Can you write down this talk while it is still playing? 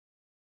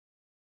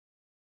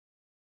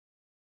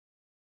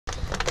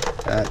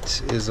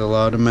That is a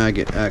lot of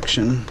maggot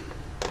action.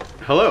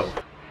 Hello.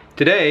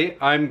 Today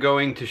I'm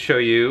going to show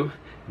you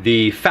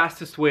the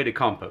fastest way to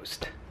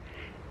compost.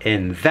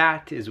 And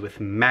that is with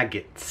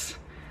maggots.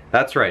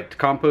 That's right,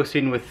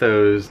 composting with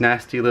those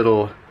nasty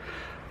little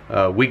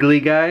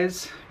wiggly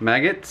guys,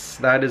 maggots,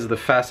 that is the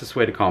fastest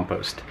way to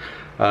compost.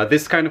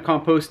 This kind of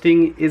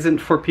composting isn't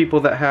for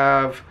people that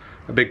have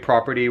a big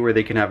property where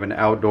they can have an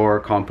outdoor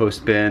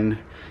compost bin,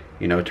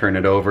 you know, turn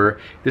it over.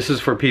 This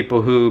is for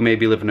people who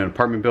maybe live in an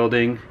apartment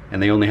building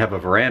and they only have a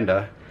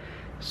veranda.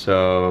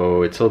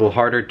 So it's a little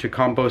harder to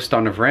compost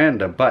on a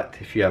veranda, but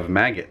if you have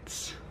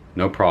maggots,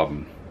 no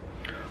problem.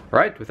 All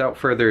right, without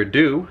further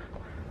ado,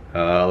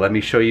 let me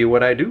show you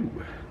what I do.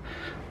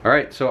 All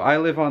right, so I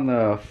live on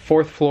the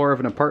 4th floor of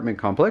an apartment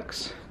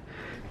complex,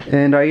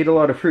 and I eat a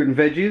lot of fruit and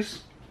veggies,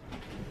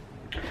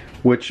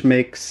 which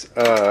makes,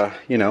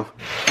 you know,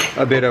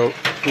 a bit of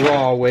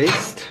raw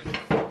waste.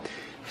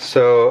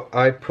 So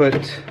I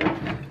put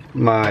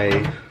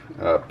my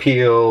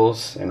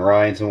peels and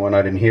rinds and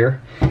whatnot in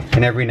here,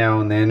 and every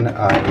now and then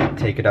I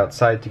take it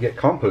outside to get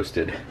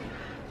composted.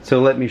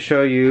 So let me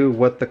show you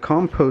what the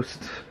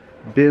compost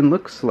bin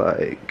looks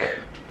like.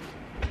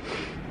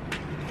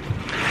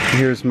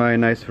 Here's my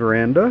nice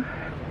veranda.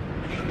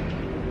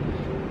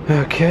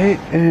 Okay,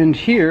 and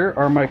here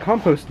are my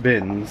compost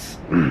bins.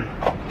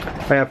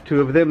 I have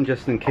 2 of them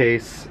just in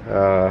case,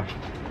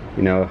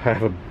 you know, I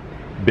have a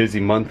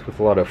busy month with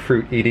a lot of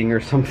fruit eating or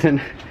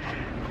something.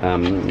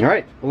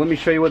 Alright, well, let me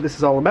show you what this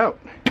is all about.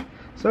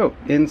 So,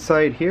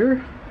 inside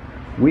here,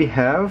 we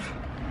have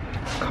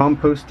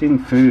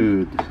composting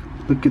food.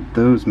 Look at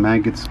those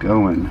maggots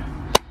going.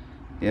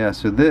 Yeah,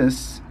 so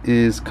this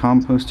is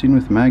composting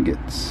with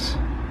maggots.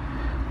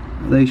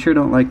 They sure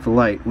don't like the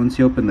light. Once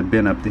you open the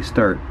bin up, they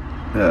start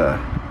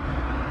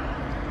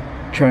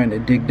trying to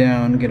dig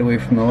down, get away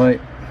from the light.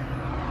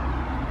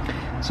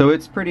 So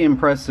it's pretty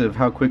impressive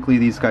how quickly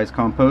these guys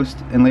compost,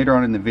 and later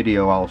on in the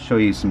video I'll show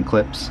you some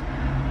clips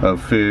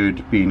of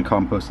food being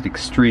composted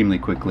extremely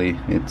quickly.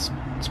 It's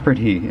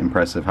pretty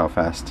impressive how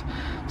fast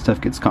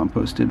stuff gets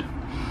composted.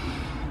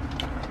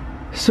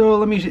 So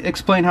let me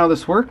explain how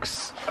this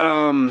works. You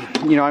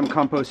know, I'm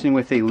composting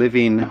with a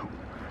living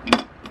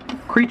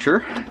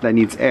creature that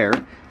needs air,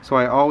 so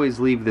I always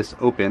leave this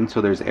open so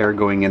there's air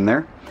going in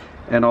there.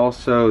 And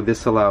also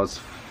this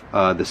allows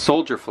the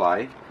soldier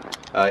fly,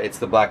 it's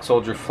the black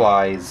soldier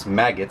fly's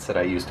maggots that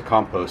I use to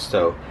compost,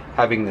 so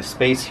having the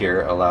space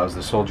here allows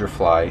the soldier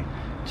fly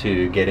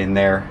to get in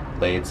there,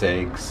 lay its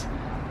eggs,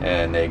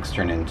 and eggs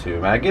turn into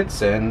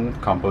maggots and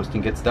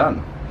composting gets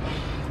done.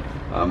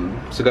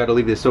 So got to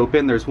leave this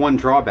open. There's one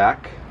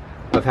drawback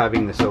of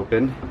having this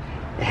open,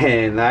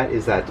 and that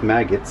is that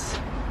maggots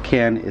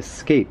can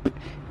escape,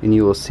 and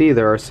you will see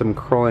there are some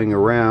crawling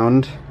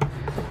around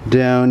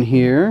down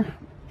here.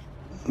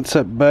 What's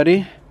up,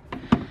 buddy?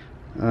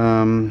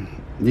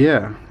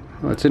 Yeah,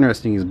 well, it's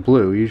interesting he's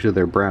blue. Usually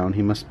they're brown.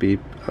 He must be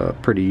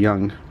pretty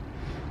young.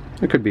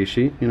 It could be a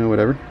she, you know,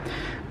 whatever.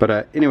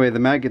 But anyway, the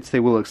maggots, they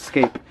will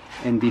escape.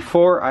 And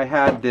before I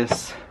had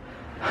this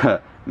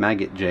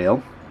maggot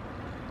jail,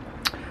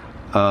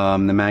 the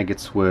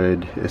maggots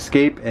would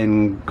escape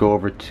and go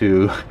over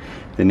to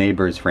the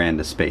neighbor's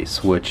veranda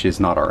space, which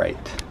is not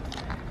alright.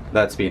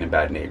 That's being a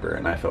bad neighbor,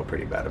 and I felt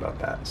pretty bad about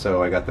that.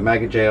 So I got the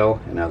maggot jail,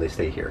 and now they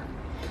stay here.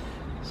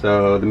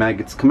 So the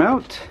maggots come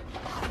out,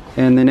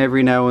 and then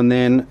every now and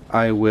then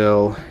I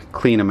will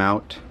clean them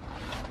out.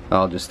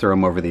 I'll just throw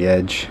them over the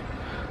edge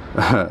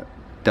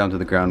down to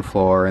the ground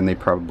floor, and they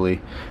probably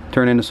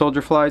turn into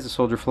soldier flies. The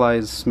soldier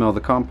flies smell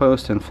the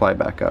compost and fly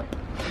back up.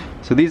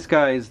 So these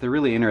guys, they're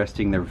really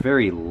interesting. They're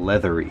very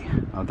leathery.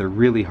 They're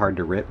really hard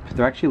to rip.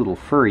 They're actually a little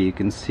furry. You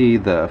can see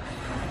the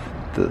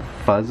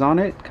fuzz on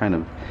it kind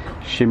of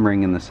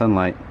shimmering in the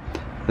sunlight.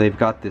 They've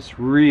got this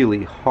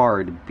really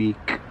hard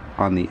beak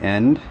on the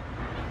end.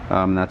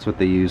 That's what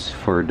they use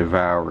for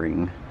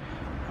devouring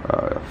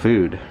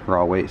food,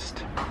 raw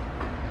waste.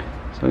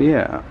 So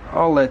yeah,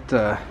 I'll let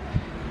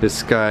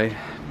this guy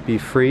be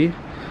free.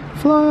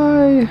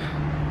 Fly!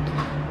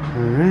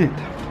 Alright.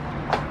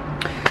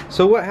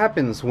 So what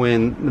happens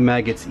when the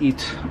maggots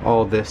eat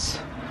all this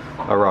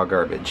raw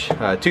garbage?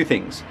 2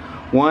 things.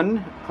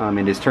 One,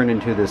 it is turned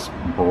into this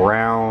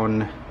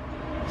brown,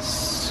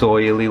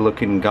 soily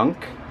looking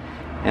gunk.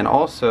 And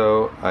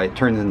also, it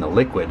turns into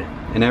liquid.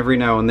 And every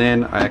now and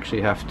then, I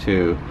actually have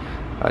to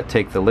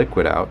take the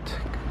liquid out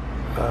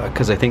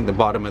because I think the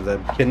bottom of the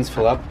bins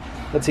fill up.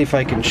 Let's see if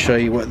I can show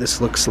you what this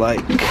looks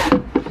like.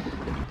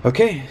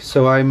 Okay,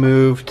 so I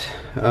moved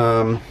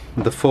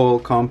the full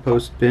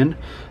compost bin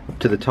up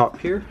to the top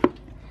here.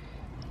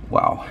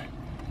 Wow,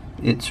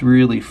 it's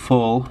really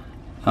full,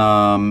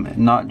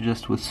 not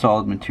just with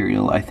solid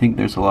material. I think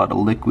there's a lot of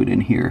liquid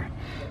in here.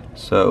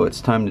 So it's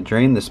time to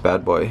drain this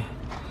bad boy.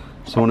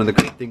 So one of the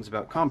great things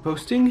about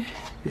composting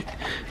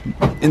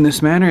in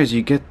this manner is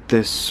you get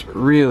this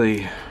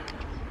really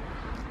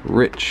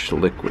rich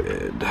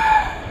liquid.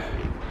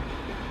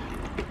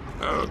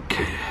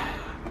 Okay,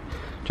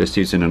 just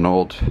using an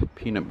old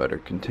peanut butter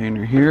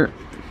container here.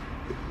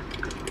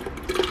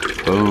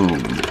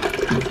 Boom.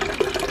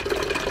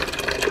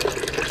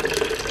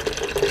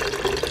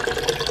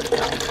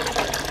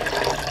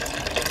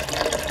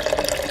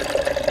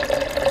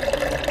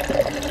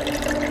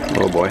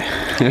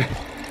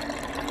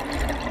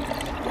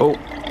 Oh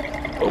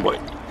boy,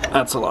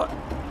 that's a lot.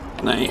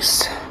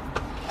 Nice.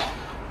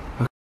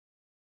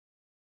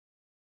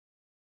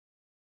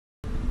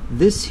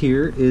 This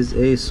here is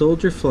a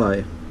soldier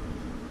fly.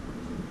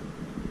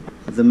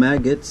 The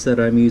maggots that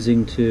I'm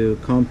using to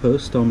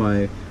compost all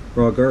my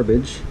raw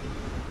garbage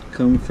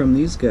come from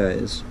these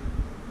guys.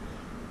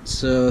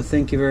 So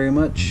thank you very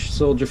much,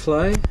 soldier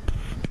fly.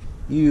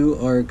 You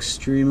are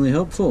extremely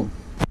helpful.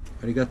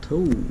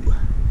 Arigato.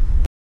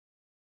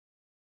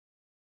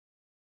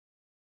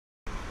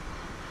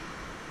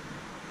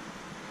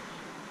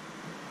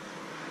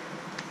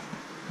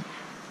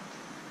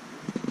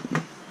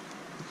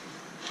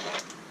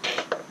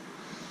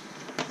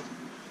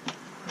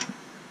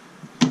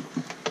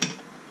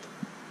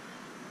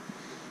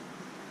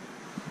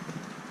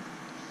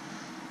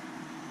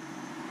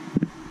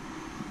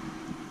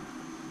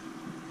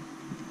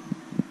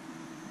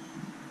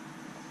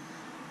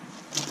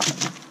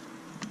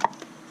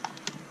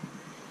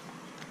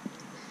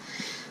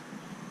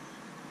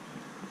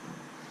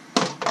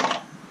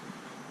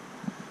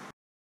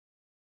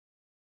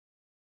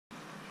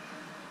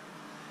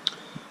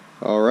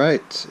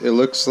 Alright, it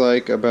looks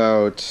like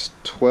about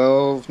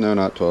 12, no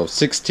not 12,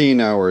 16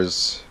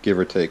 hours, give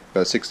or take,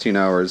 about 16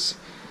 hours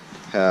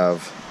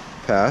have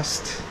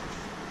passed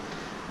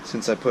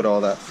since I put all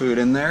that food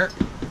in there.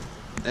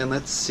 And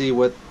let's see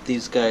what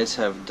these guys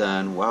have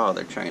done. Wow,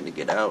 they're trying to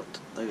get out.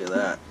 Look at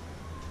that.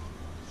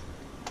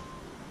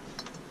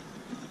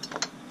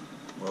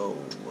 Whoa.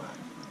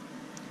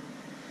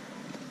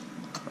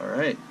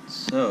 Alright,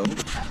 so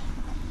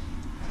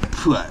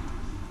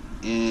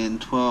in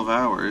 12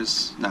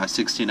 hours, no,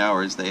 16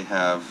 hours, they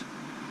have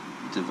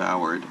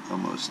devoured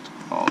almost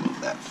all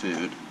of that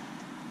food.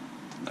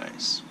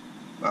 Nice.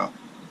 Wow.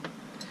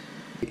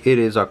 It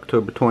is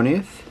October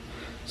 20th,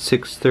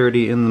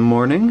 6:30 in the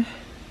morning,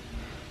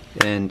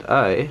 and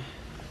I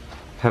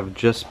have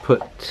just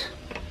put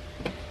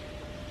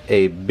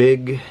a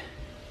big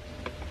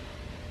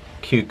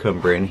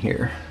cucumber in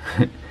here.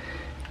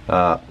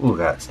 Ooh,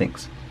 God, it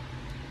stinks.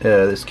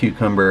 This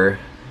cucumber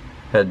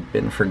had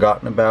been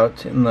forgotten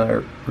about in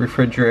the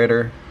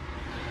refrigerator,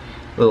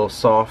 a little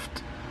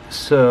soft,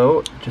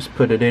 so just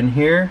put it in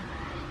here,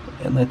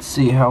 and let's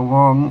see how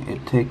long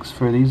it takes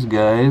for these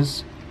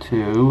guys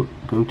to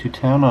go to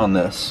town on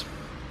this.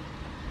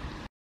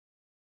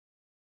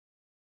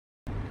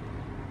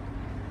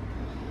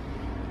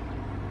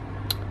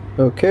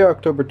 Okay,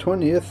 October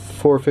 20th,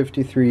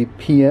 4:53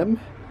 p.m.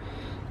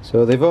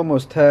 So they've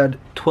almost had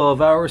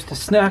 12 hours to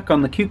snack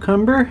on the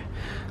cucumber.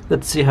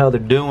 Let's see how they're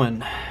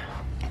doing.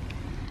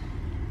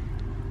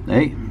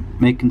 Hey,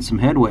 making some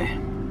headway.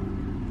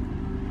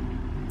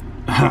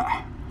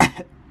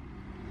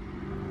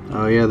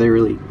 Oh yeah, they're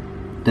really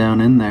down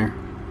in there.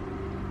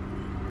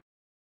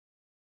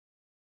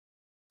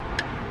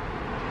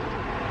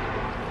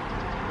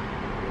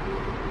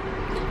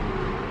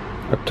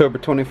 October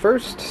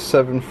 21st,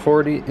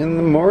 7:40 in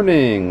the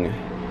morning.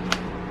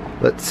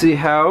 Let's see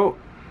how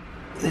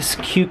this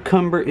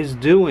cucumber is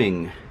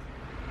doing.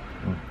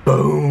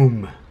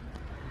 Boom!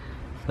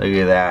 Look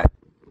at that.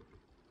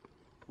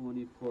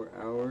 24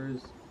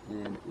 hours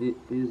and it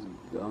is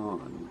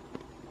gone.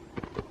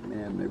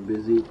 Man, they're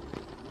busy.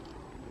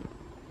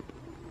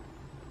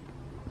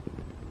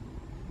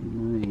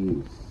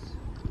 Nice.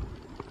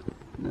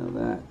 Now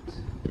that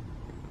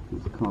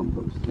is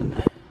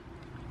composting.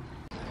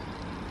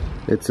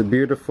 It's a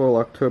beautiful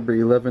October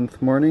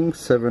 11th morning,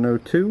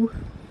 7:02,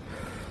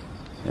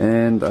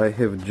 and I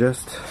have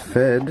just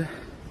fed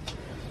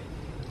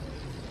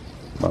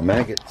my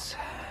maggots.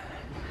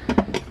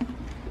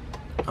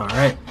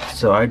 Alright,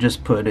 so I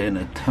just put in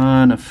a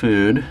ton of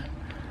food,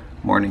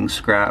 morning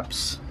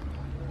scraps.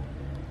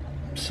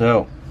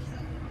 So,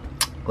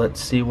 let's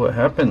see what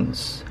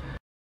happens.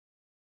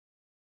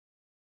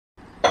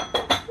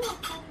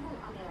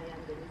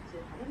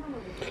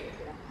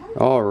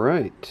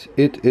 Alright,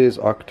 it is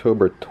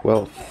October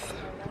 12th,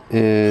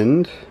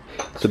 and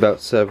it's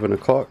about 7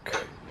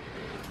 o'clock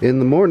in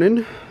the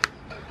morning.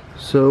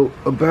 So,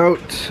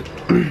 about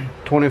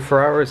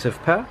 24 hours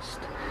have passed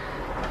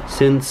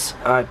since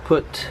I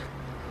put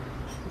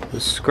the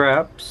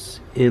scraps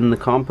in the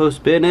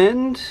compost bin,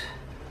 and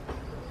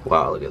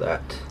wow, look at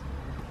that.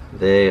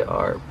 They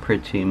are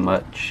pretty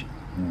much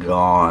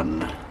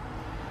gone.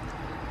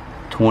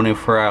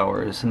 24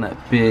 hours and that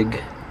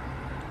big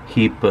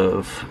heap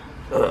of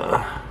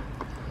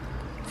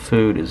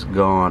food is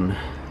gone.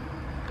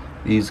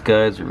 These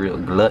guys are real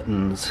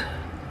gluttons.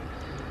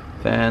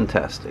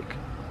 Fantastic.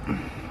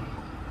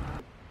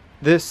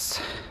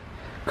 This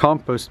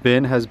compost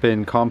bin has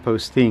been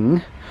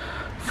composting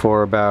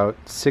for about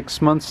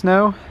 6 months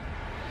now,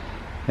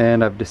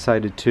 and I've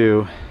decided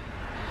to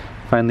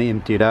finally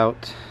empty it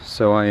out,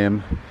 so I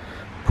am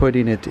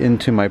putting it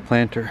into my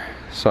planter.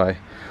 So I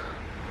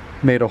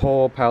made a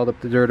hole, piled up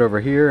the dirt over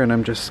here, and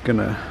I'm just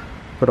gonna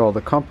put all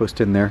the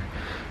compost in there.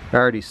 I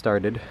already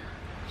started,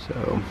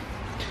 so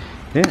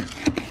yeah,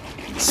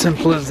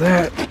 simple as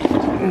that.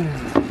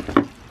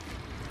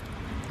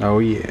 Oh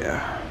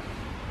yeah.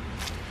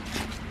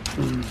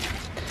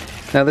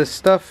 Now this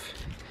stuff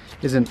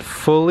isn't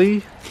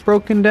fully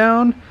broken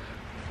down,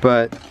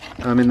 but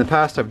in the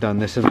past I've done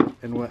this,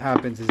 and what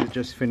happens is it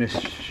just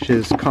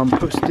finishes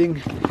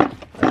composting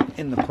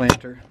in the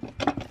planter,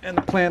 and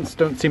the plants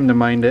don't seem to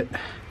mind it.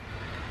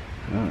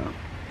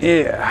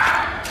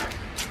 Yeah,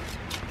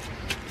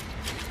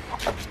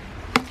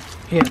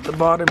 at the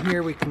bottom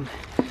here we can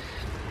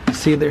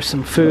see there's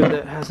some food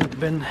that hasn't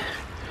been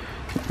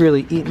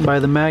really eaten by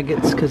the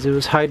maggots because it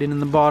was hiding in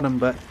the bottom,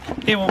 but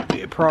it won't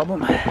be a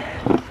problem.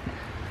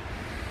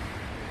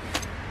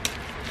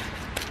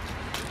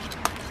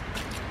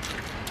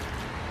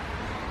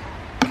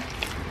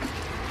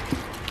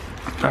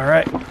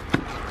 Alright,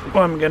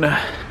 well, I'm gonna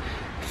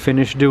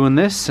finish doing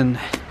this and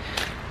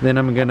then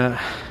I'm gonna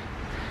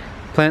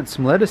plant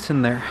some lettuce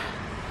in there.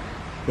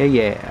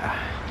 Yeah.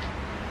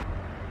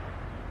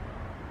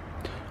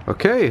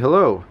 Okay,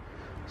 hello.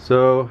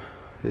 So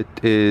it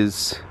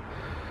is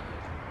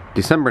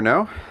December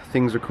now.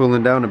 Things are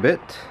cooling down a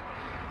bit.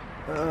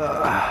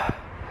 And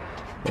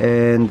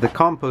the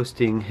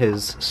composting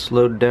has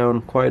slowed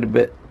down quite a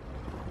bit.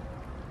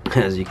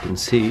 As you can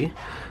see,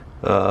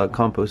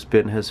 compost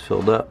bin has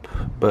filled up,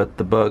 but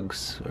the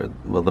bugs, or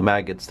well, the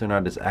maggots, they're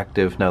not as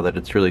active now that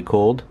it's really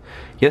cold.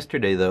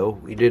 Yesterday though,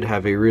 we did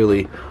have a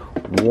really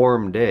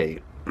warm day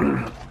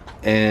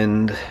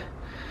and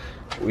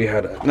we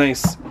had a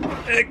nice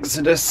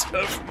exodus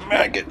of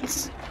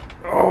maggots.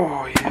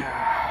 Oh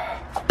yeah.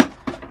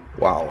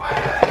 Wow.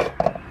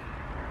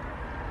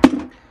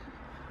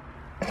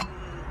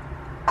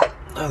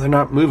 Oh, they're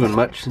not moving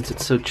much since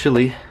it's so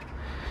chilly.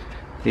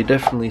 They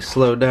definitely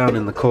slow down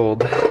in the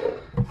cold.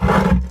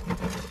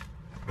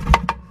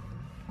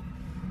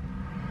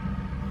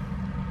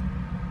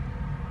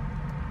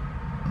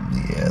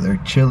 Yeah,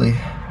 they're chilly.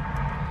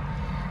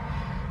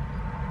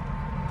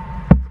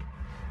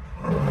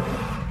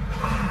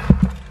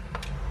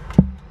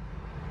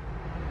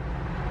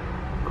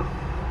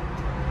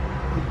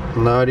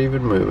 Not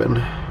even moving.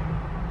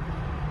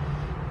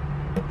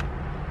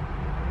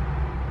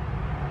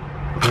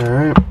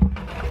 Alright.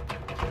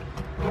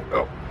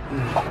 Oh.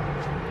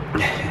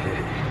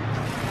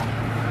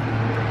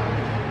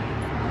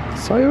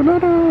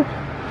 Sayonara.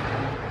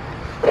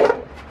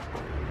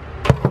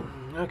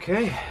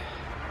 Okay.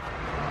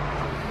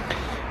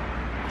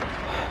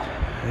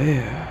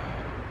 Yeah.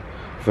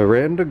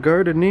 Veranda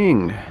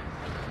gardening.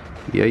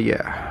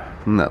 Yeah.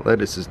 And that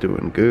lettuce is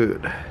doing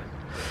good.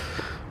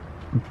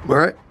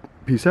 Alright.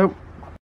 Peace out.